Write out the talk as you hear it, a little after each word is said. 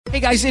Hey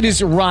guys, it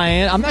is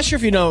Ryan. I'm not sure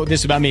if you know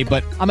this about me,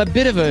 but I'm a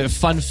bit of a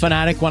fun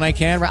fanatic when I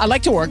can. I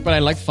like to work, but I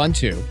like fun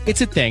too.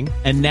 It's a thing.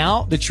 And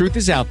now the truth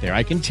is out there.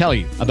 I can tell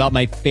you about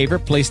my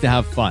favorite place to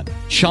have fun.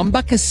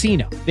 Chumba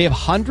Casino. They have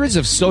hundreds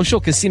of social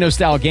casino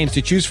style games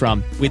to choose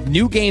from with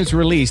new games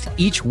released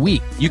each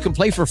week. You can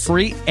play for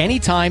free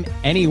anytime,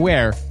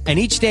 anywhere. And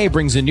each day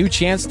brings a new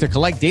chance to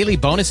collect daily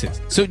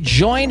bonuses. So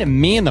join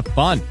me in the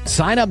fun.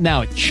 Sign up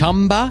now at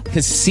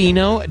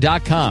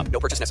ChumbaCasino.com. No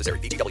purchase necessary.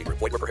 VGW.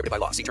 Void where prohibited by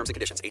law. See terms and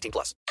conditions.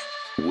 18+.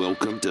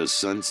 Welcome to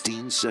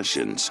Sunstein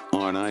Sessions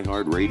on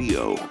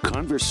iHeartRadio.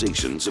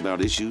 Conversations about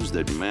issues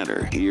that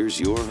matter. Here's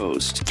your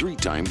host,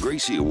 three-time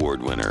Gracie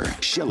Award winner,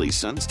 Shelley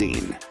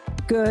Sunstein.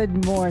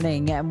 Good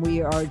morning, and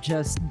we are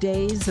just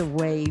days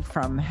away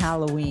from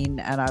Halloween,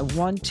 and I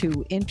want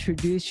to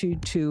introduce you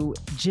to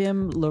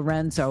Jim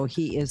Lorenzo.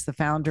 He is the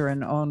founder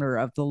and owner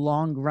of the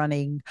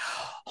long-running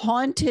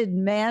Haunted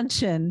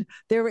Mansion.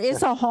 There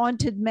is a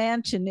haunted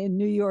mansion in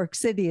New York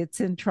City. It's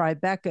in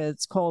Tribeca.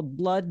 It's called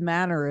Blood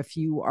Manor. If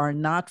you are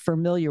not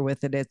familiar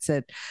with it, it's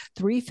at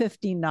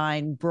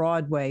 359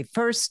 Broadway.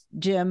 First,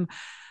 Jim,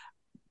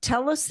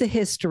 tell us the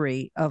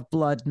history of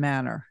Blood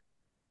Manor.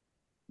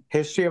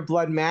 History of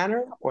Blood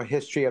Manor or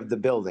history of the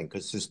building?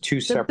 Because there's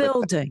two separate The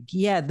building. things.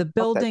 Yeah, the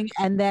building,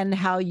 Okay. and then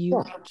how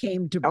you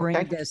came to bring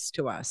Okay. this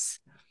to us.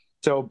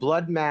 So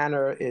Blood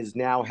Manor is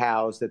now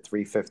housed at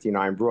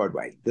 359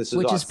 Broadway.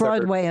 Which is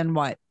Broadway and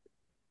what?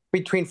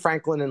 Between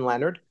Franklin and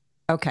Leonard.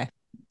 Okay.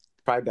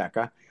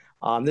 Tribeca.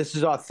 This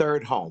is our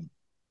third home.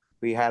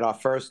 We had our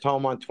first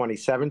home on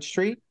 27th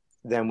Street.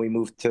 Then we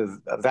moved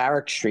to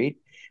Varick Street.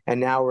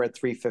 And now we're at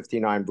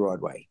 359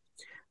 Broadway.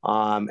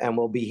 And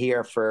we'll be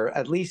here for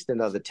at least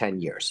another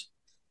 10 years.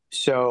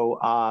 So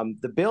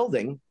the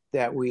building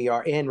that we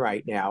are in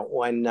right now,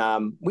 when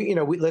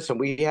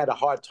we had a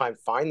hard time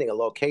finding a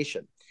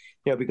location,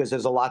 because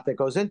there's a lot that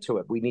goes into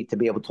it. We need to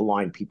be able to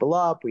line people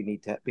up. We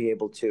need to be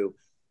able to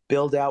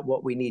build out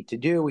what we need to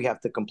do. We have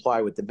to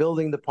comply with the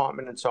building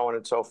department and so on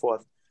and so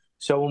forth.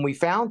 So when we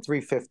found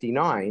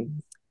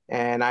 359,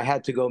 and I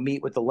had to go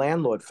meet with the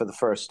landlord for the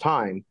first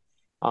time,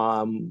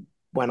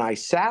 when I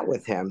sat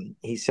with him,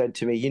 he said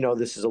to me,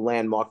 this is a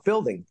landmark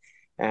building.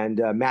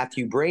 And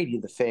Matthew Brady,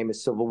 the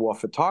famous Civil War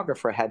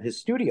photographer, had his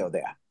studio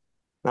there.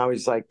 And I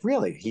was like,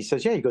 really? He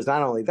says, yeah. He goes,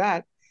 not only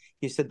that,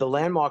 he said the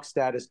landmark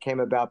status came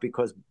about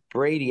because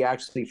Brady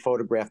actually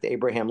photographed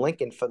Abraham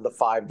Lincoln for the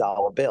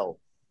 $5 bill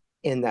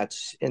in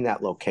that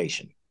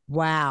location.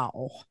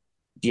 Wow.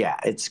 Yeah,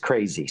 it's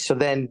crazy. So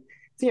then,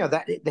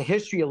 that the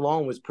history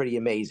alone was pretty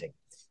amazing.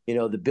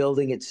 The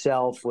building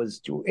itself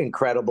was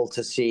incredible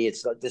to see.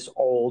 It's this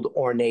old,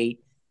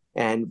 ornate,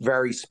 and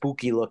very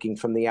spooky looking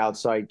from the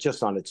outside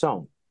just on its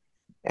own.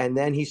 And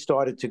then he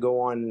started to go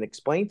on and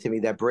explain to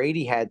me that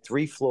Brady had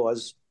 3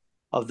 floors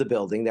of the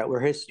building that were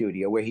his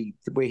studio, where he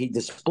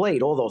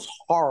displayed all those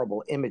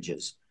horrible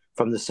images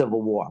from the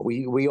Civil War.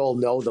 We all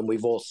know them.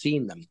 We've all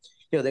seen them.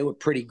 They were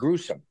pretty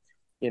gruesome,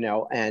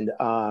 and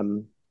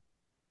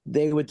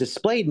they were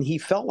displayed, and he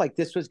felt like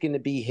this was going to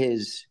be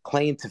his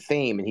claim to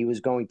fame, and he was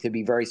going to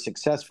be very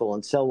successful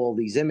and sell all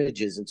these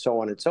images and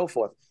so on and so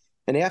forth.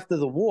 And after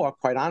the war,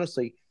 quite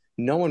honestly,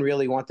 no one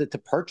really wanted to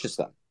purchase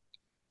them.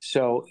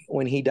 So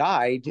when he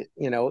died,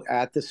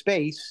 at the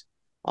space,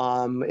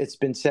 it's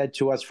been said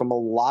to us from a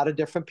lot of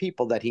different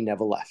people that he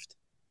never left.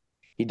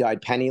 He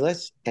died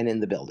penniless and in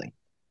the building.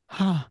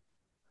 Huh.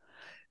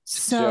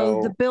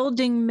 So the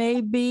building may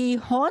be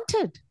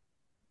haunted.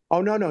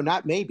 Oh, no,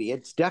 not maybe.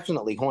 It's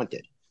definitely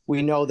haunted.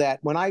 We know that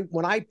when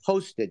I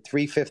posted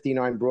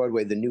 359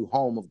 Broadway, the new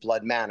home of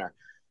Blood Manor,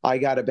 I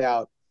got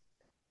about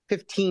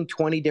 15,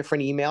 20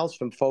 different emails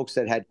from folks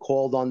that had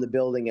called on the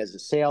building as a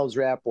sales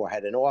rep or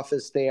had an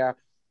office there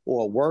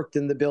or worked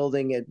in the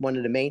building at one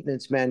of the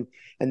maintenance men.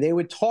 And they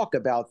would talk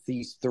about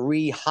these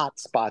 3 hot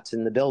spots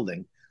in the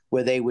building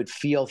where they would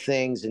feel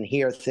things and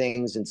hear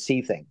things and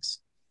see things.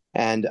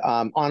 And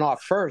on our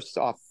first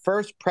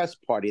press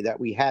party that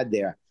we had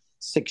there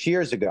 6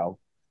 years ago,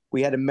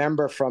 we had a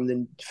member from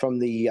the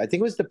I think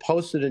it was the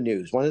Post of the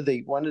News. One of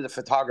the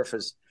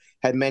photographers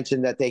had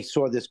mentioned that they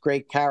saw this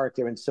great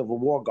character in Civil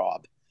War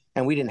garb,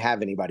 and we didn't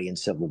have anybody in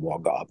Civil War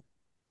garb.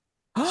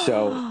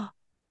 So,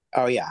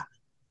 oh yeah,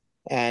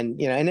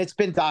 and and it's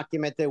been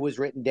documented. It was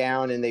written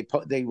down, and they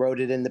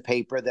wrote it in the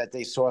paper that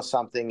they saw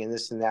something and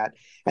this and that.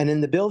 And in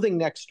the building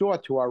next door,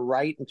 to our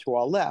right and to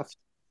our left,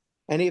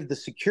 any of the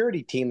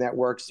security team that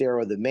works there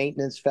or the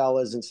maintenance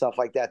fellas and stuff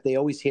like that, they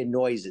always hear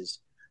noises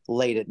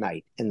late at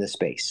night in the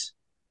space.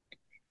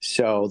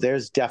 So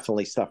there's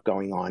definitely stuff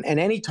going on. And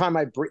anytime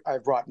I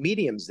brought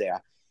mediums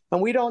there,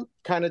 and we don't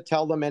kind of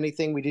tell them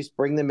anything, we just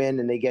bring them in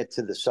and they get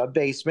to the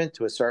sub-basement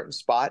to a certain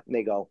spot and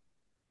they go,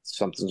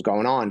 something's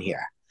going on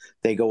here.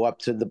 They go up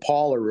to the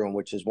parlor room,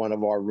 which is one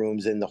of our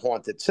rooms in the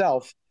haunt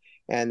itself,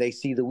 and they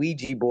see the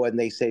Ouija board and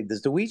they say,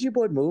 does the Ouija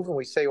board move? And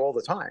we say all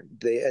the time.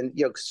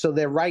 So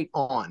they're right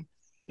on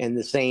in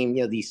the same,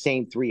 these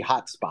same 3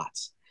 hot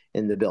spots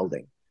in the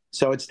building.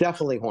 So it's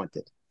definitely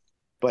haunted.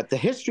 But the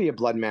history of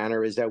Blood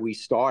Manor is that we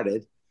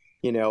started,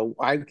 I'm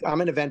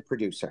an event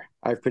producer.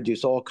 I've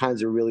produced all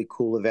kinds of really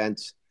cool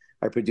events.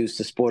 I produced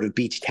the sport of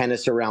beach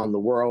tennis around the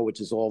world,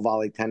 which is all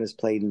volley tennis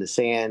played in the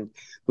sand.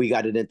 We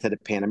got it into the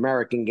Pan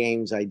American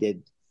Games. I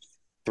did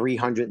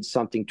 300 and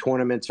something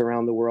tournaments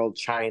around the world: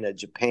 China,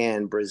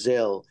 Japan,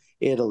 Brazil,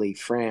 Italy,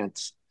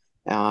 France.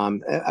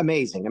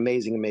 Amazing,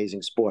 amazing,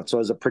 amazing sport. So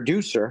as a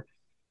producer,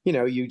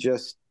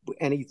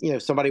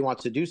 somebody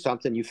wants to do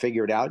something, you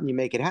figure it out and you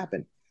make it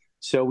happen.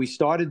 So we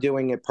started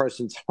doing a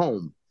person's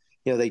home.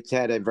 They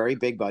had a very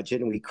big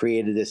budget, and we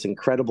created this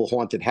incredible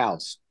haunted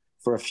house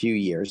for a few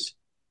years.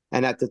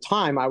 And at the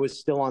time, I was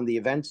still on the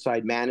event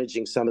side,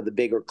 managing some of the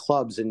bigger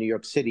clubs in New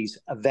York City's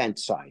event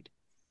side.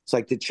 It's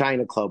like the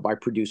China Club. I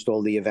produced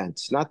all the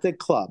events, not the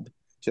club,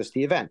 just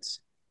the events.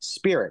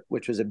 Spirit,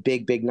 which was a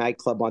big, big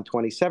nightclub on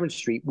 27th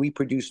Street, we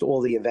produced all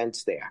the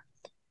events there.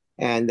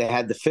 And they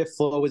had the fifth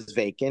floor was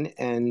vacant.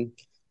 And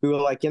we were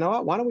like, you know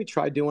what, why don't we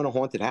try doing a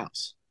haunted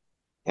house?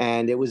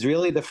 And it was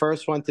really the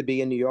first one to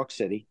be in New York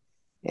City.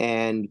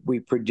 And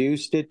we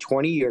produced it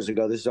 20 years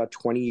ago. This is our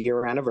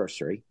 20-year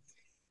anniversary.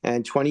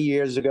 And 20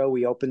 years ago,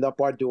 we opened up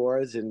our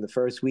doors, and the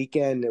first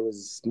weekend, there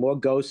was more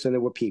ghosts than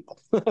there were people,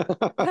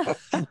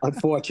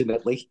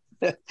 unfortunately.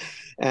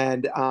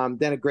 And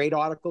then a great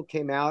article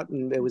came out,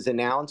 and it was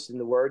announced, and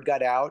the word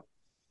got out.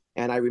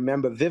 And I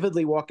remember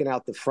vividly walking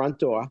out the front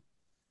door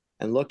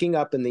and looking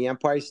up, and the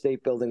Empire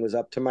State Building was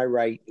up to my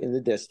right in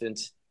the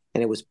distance,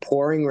 and it was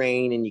pouring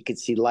rain, and you could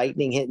see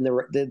lightning hitting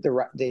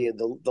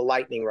the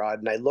lightning rod.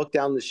 And I looked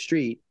down the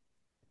street,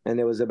 and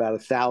there was about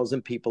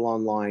 1,000 people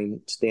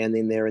online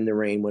standing there in the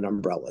rain with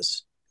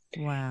umbrellas.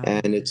 Wow.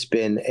 And it's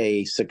been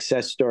a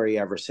success story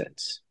ever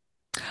since.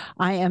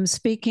 I am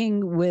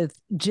speaking with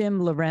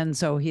Jim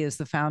Lorenzo. He is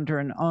the founder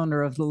and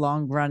owner of the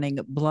long-running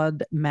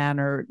Blood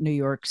Manor New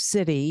York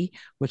City,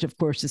 which of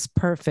course is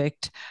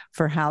perfect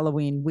for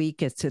Halloween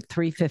week. It's at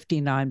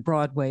 359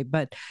 Broadway.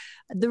 But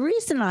the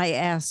reason I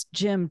asked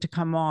Jim to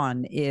come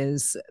on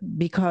is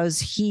because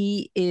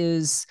he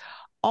is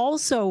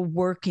also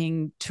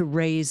working to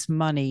raise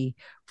money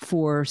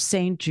for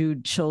St.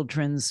 Jude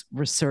Children's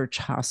Research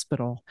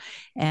Hospital.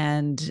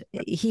 And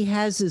he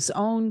has his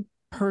own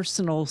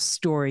personal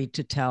story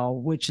to tell,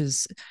 which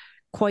is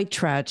quite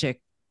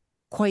tragic,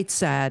 quite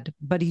sad,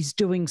 but he's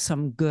doing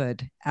some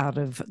good out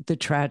of the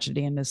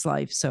tragedy in his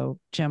life. So,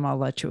 Jim, I'll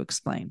let you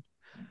explain.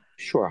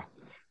 Sure.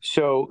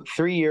 So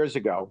 3 years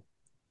ago,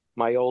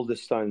 my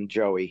oldest son,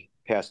 Joey,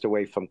 passed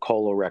away from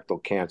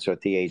colorectal cancer at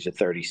the age of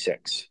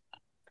 36.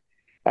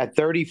 At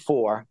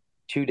 34,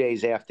 2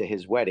 days after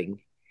his wedding,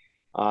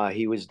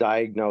 he was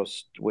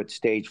diagnosed with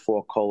stage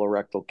 4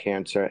 colorectal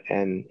cancer,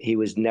 and he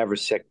was never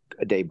sick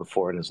a day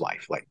before in his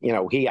life.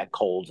 He had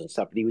colds and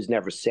stuff, but he was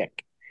never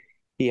sick.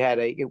 He had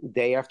a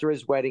day after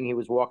his wedding, he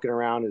was walking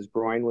around, his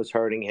groin was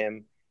hurting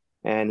him,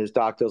 and his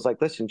doctor was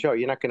like, listen, Joe,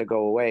 you're not going to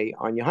go away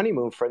on your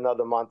honeymoon for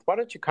another month. Why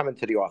don't you come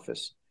into the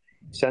office?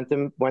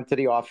 Went to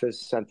the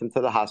office, sent him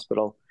to the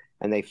hospital,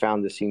 and they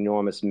found this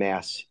enormous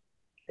mass,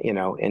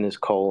 in his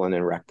colon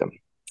and rectum.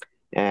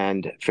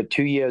 And for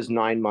 2 years,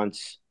 9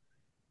 months,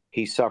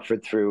 he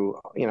suffered through,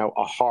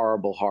 a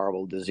horrible,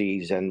 horrible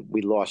disease. And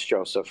we lost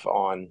Joseph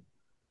on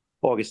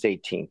August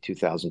 18,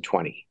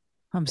 2020.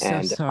 I'm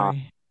so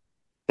sorry.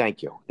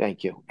 Thank you.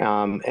 Thank you.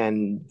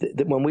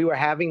 When we were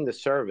having the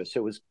service,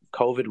 it was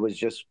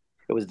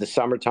the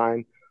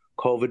summertime.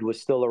 COVID was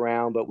still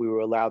around, but we were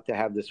allowed to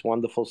have this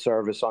wonderful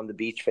service on the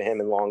beach for him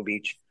in Long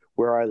Beach,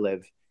 where I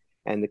live.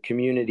 And the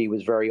community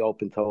was very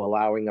open to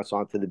allowing us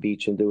onto the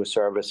beach and do a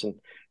service. And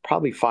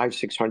probably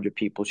 500-600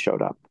 people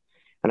showed up.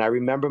 And I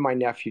remember my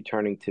nephew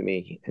turning to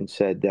me and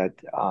said that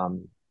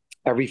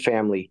every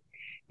family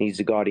needs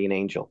a guardian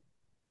angel.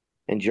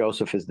 And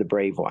Joseph is the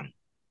brave one.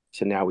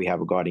 So now we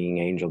have a guardian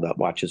angel that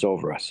watches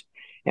over us.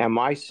 And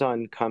my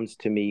son comes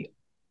to me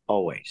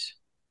always.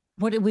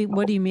 What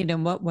do you mean?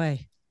 In what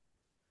way?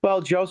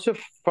 Well,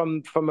 Joseph,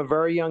 from a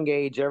very young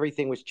age,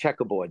 everything was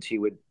checkerboards. He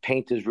would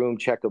paint his room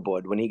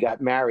checkerboard. When he got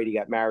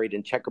married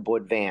in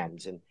checkerboard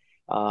vans, and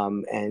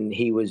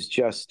it was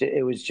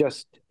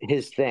just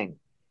his thing.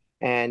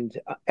 And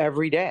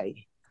every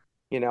day,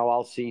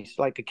 I'll see,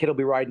 like, a kid will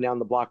be riding down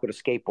the block with a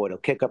skateboard. He'll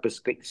kick up his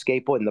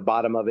skateboard, and the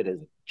bottom of it is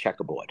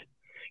checkerboard.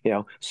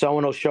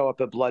 Someone will show up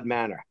at Blood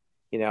Manor,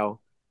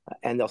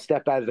 and they'll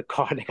step out of the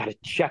car and they got a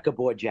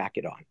checkerboard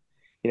jacket on.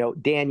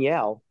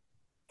 Danielle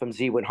from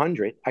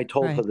Z100, I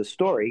told her the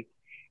story,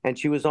 and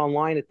she was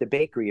online at the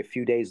bakery a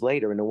few days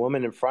later, and the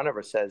woman in front of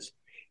her says,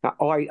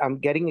 I'm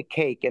getting a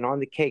cake, and on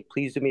the cake,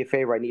 please do me a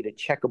favor, I need a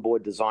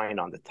checkerboard design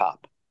on the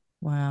top.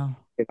 Wow.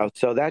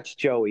 So that's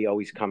Joey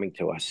always coming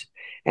to us,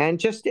 and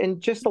just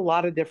a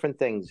lot of different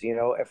things.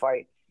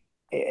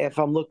 If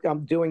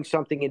I'm doing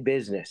something in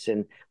business,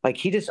 and like,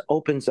 he just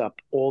opens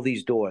up all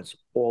these doors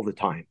all the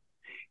time.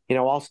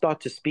 I'll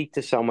start to speak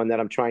to someone that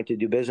I'm trying to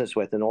do business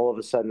with, and all of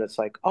a sudden it's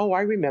like, oh,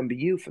 I remember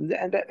you from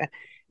that.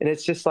 And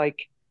it's just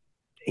like,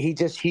 he's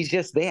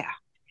just there.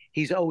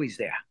 He's always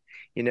there.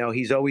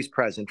 He's always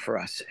present for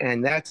us.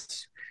 And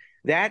that's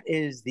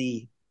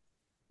the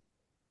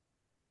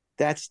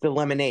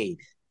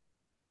lemonade,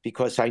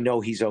 because I know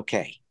he's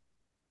okay.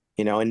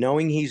 and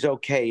knowing he's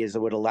okay is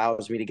what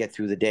allows me to get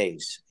through the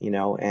days,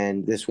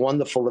 and this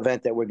wonderful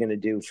event that we're going to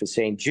do for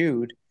St.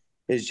 Jude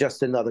is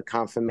just another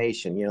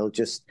confirmation,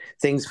 just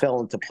things fell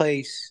into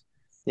place.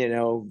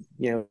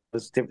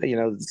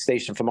 The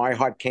station from My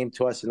Heart came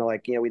to us and they're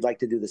like, we'd like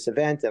to do this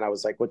event. And I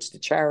was like, what's the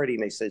charity?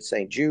 And they said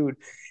St. Jude.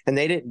 And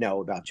they didn't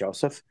know about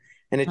Joseph.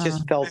 And it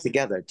just fell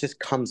together. It just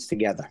comes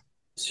together.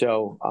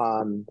 So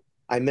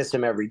I miss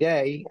him every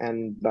day.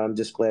 And I'm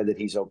just glad that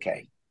he's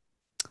okay.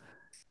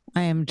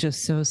 I am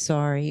just so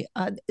sorry.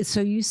 So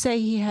you say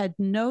he had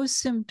no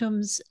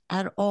symptoms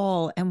at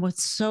all. And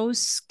what's so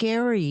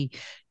scary,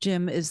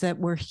 Jim, is that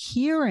we're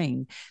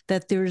hearing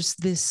that there's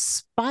this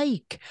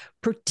spike,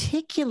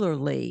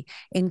 particularly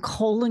in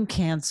colon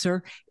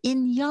cancer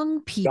in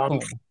young people.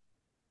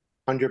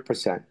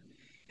 100%.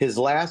 His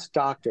last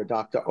doctor,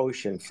 Dr.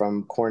 Ocean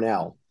from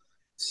Cornell,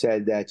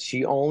 said that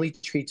she only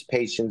treats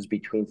patients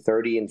between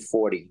 30 and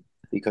 40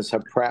 because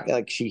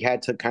she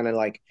had to kind of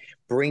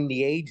bring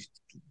the age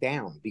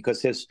down,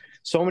 because there's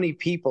so many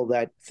people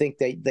that think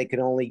they can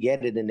only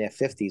get it in their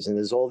 50s, and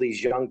there's all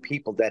these young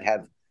people that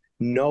have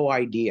no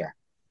idea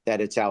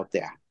that it's out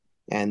there,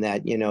 and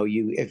that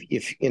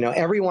if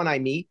everyone I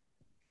meet,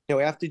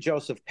 after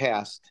Joseph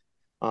passed,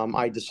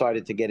 I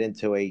decided to get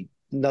into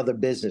another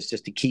business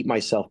just to keep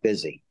myself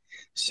busy.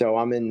 So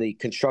I'm in the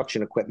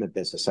construction equipment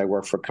business. I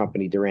work for a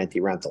company, Durante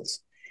Rentals,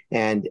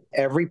 and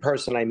every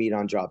person I meet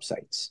on job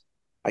sites,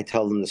 I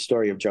tell them the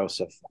story of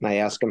Joseph, and I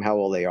ask them how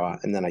old they are,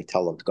 and then I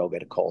tell them to go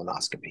get a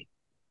colonoscopy.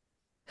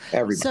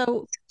 Everybody.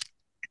 So,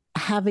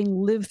 having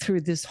lived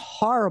through this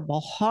horrible,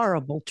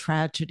 horrible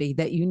tragedy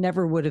that you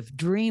never would have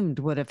dreamed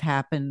would have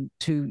happened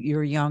to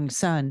your young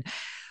son,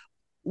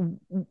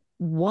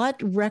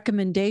 what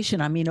recommendation?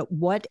 I mean, at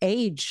what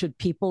age should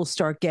people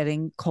start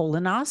getting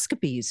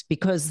colonoscopies?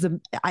 Because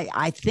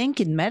I think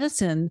in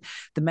medicine,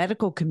 the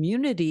medical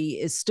community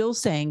is still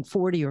saying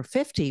 40 or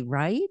 50,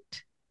 right?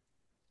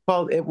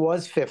 Well, it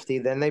was 50.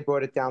 Then they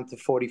brought it down to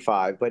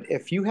 45. But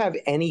if you have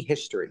any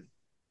history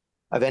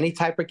of any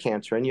type of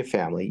cancer in your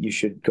family, you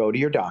should go to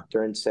your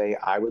doctor and say,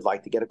 I would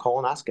like to get a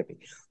colonoscopy.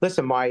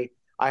 Listen, I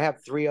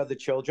have 3 other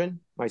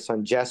children. My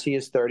son Jesse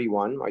is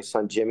 31. My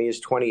son Jimmy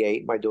is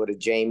 28. My daughter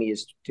Jamie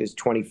is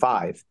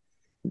 25.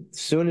 As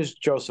soon as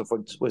Joseph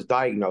was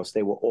diagnosed,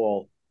 they were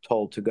all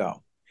told to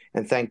go.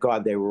 And thank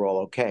God they were all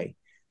okay.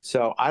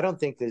 So I don't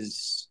think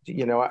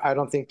I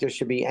don't think there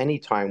should be any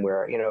time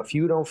where, if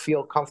you don't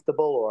feel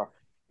comfortable, or,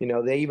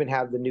 they even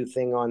have the new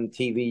thing on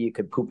TV, you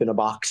could poop in a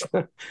box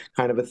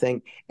kind of a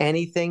thing.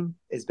 Anything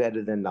is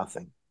better than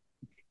nothing,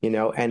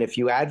 and if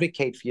you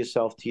advocate for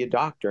yourself to your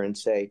doctor and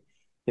say,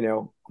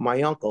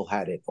 my uncle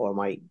had it, or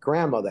my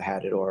grandmother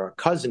had it, or a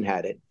cousin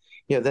had it,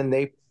 then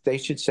they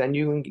should send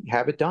you and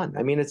have it done.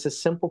 I mean, it's a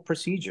simple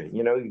procedure.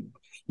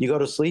 You go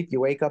to sleep,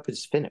 you wake up,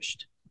 it's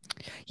finished.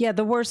 Yeah,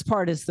 the worst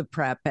part is the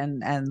prep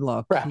and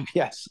look. Prep,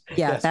 yes.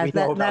 Yeah, yes,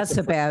 that's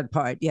the bad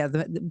part. Yeah,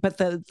 but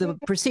the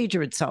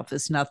procedure itself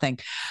is nothing.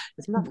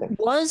 It's nothing.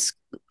 Was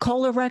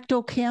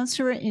colorectal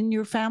cancer in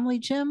your family,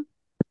 Jim?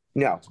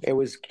 No, there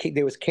was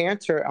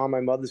cancer on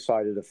my mother's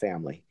side of the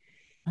family,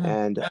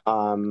 and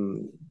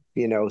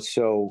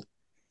so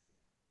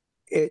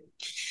it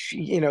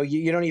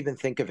you don't even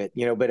think of it,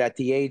 but at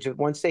the age of,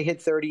 once they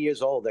hit 30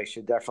 years old, they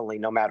should definitely,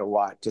 no matter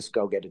what, just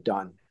go get it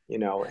done.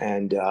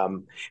 And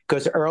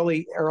because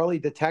early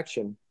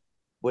detection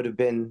would have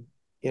been,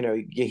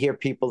 you hear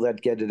people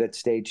that get it at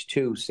stage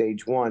 2,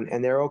 stage 1,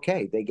 and they're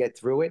okay. They get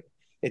through it.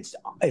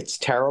 It's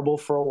terrible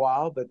for a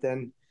while, but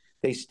then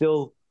they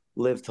still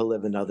live to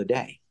live another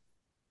day.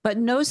 But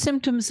no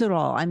symptoms at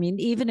all. I mean,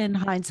 even in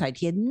hindsight,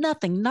 he had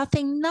nothing.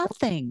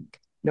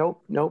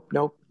 Nope.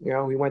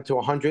 We went to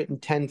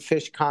 110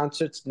 Fish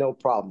concerts, no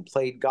problem.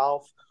 Played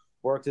golf,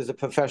 worked as a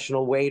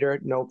professional waiter,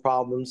 no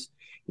problems.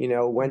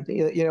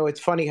 It's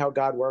funny how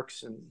God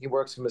works, and he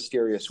works in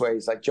mysterious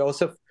ways. Like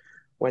Joseph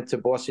went to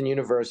Boston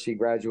University,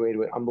 graduated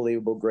with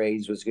unbelievable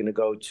grades, was going to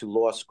go to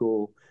law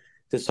school,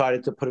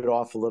 decided to put it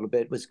off a little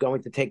bit, was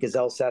going to take his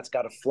LSATs,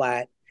 got a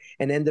flat,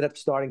 and ended up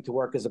starting to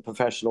work as a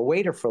professional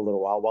waiter for a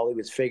little while he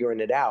was figuring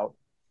it out.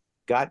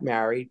 Got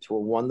married to a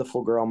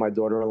wonderful girl, my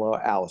daughter-in-law,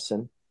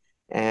 Allison,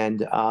 and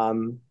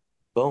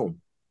boom.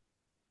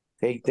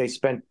 They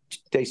spent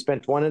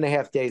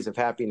 1.5 days of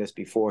happiness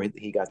before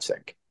he got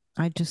sick.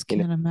 I just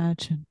can't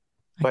imagine.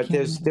 But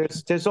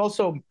there's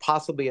also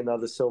possibly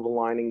another silver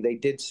lining. They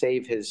did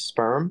save his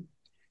sperm,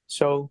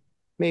 so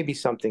maybe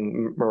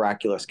something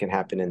miraculous can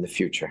happen in the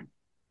future.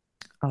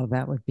 Oh,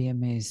 that would be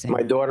amazing.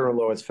 My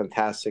daughter-in-law is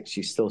fantastic.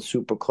 She's still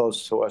super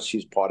close to us.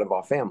 She's part of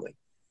our family.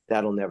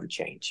 That'll never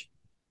change.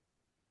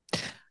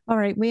 All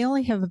right. We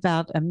only have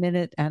about 1.5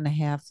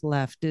 minutes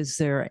left. Is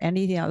there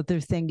any other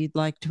thing you'd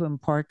like to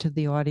impart to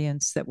the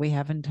audience that we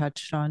haven't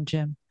touched on,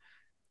 Jim?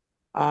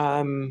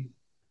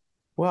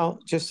 Well,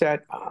 just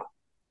that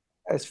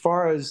as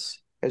far as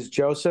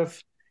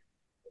Joseph,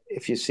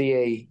 if you see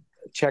a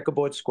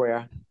checkerboard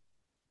square,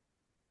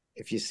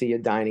 if you see a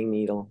dining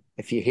needle,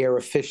 if you hear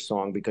a fish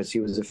song, because he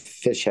was a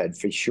fish head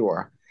for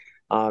sure,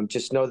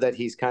 just know that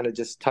he's kind of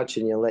just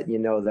touching you, letting you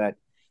know that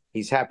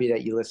he's happy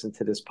that you listen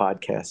to this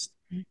podcast.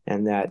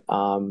 and that,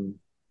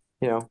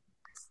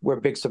 we're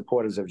big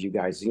supporters of you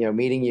guys.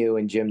 Meeting you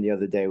and Jim the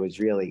other day was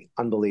really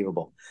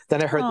unbelievable.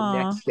 Then I heard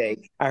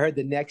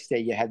the next day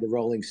you had the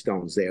Rolling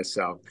Stones there,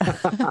 so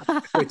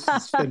which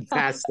is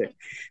fantastic.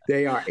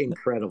 They are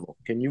incredible.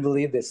 Can you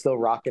believe they're still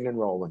rocking and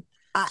rolling?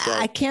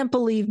 I can't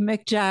believe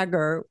Mick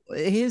Jagger,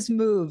 his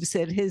moves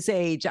at his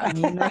age. I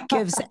mean, that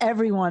gives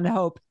everyone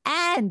hope.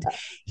 And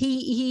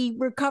he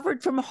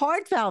recovered from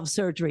heart valve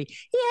surgery.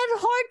 He had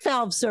heart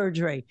valve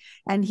surgery.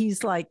 And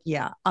he's like,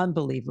 yeah,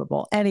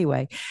 unbelievable.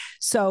 Anyway,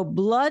 so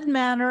Blood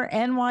Manor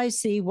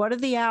NYC, what are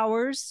the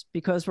hours?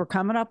 Because we're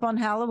coming up on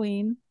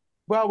Halloween.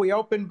 Well, we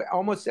open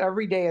almost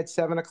every day at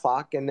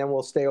 7:00, and then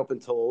we'll stay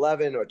open till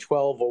 11 or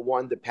 12 or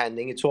 1,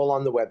 depending. It's all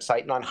on the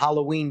website. And on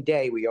Halloween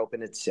day, we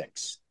open at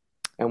 6.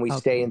 And we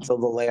stay until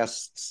the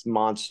last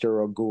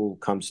monster or ghoul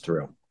comes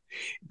through.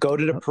 Go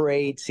to the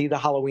parade, see the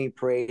Halloween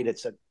parade.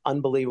 It's an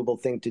unbelievable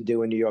thing to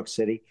do in New York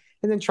City.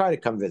 And then try to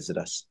come visit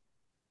us.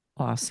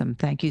 Awesome.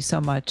 Thank you so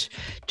much,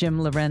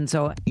 Jim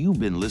Lorenzo. You've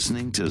been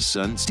listening to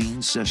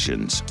Sunstein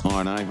Sessions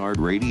on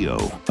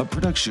iHeartRadio, a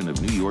production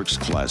of New York's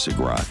classic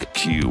rock,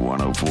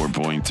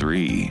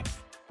 Q104.3.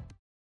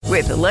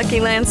 With the Lucky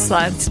Land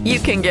Slots, you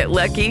can get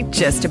lucky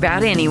just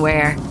about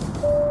anywhere.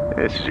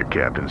 This is your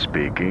captain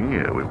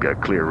speaking. We've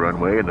got clear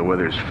runway and the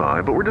weather's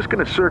fine, but we're just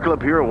going to circle up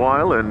here a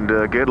while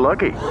and get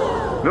lucky.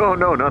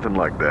 No, nothing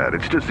like that.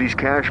 It's just these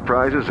cash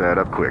prizes add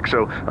up quick.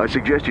 So I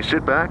suggest you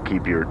sit back,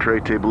 keep your tray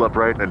table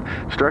upright, and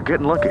start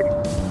getting lucky.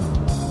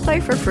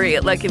 Play for free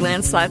at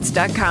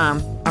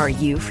LuckyLandSlots.com. Are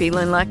you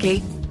feeling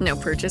lucky? No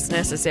purchase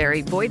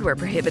necessary. Void where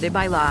prohibited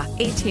by law.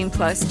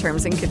 18+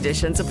 terms and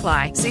conditions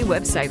apply. See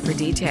website for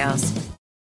details.